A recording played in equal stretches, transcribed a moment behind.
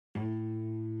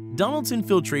Donaldson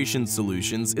Filtration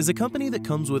Solutions is a company that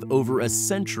comes with over a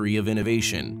century of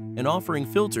innovation and offering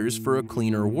filters for a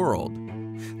cleaner world.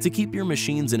 To keep your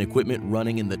machines and equipment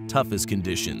running in the toughest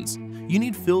conditions, you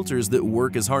need filters that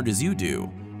work as hard as you do.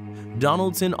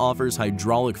 Donaldson offers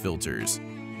hydraulic filters,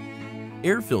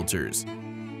 air filters,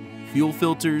 fuel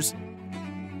filters,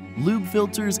 lube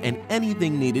filters, and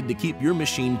anything needed to keep your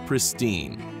machine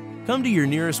pristine. Come to your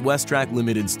nearest West Track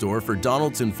Limited store for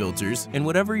Donaldson filters and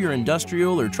whatever your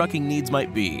industrial or trucking needs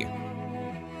might be.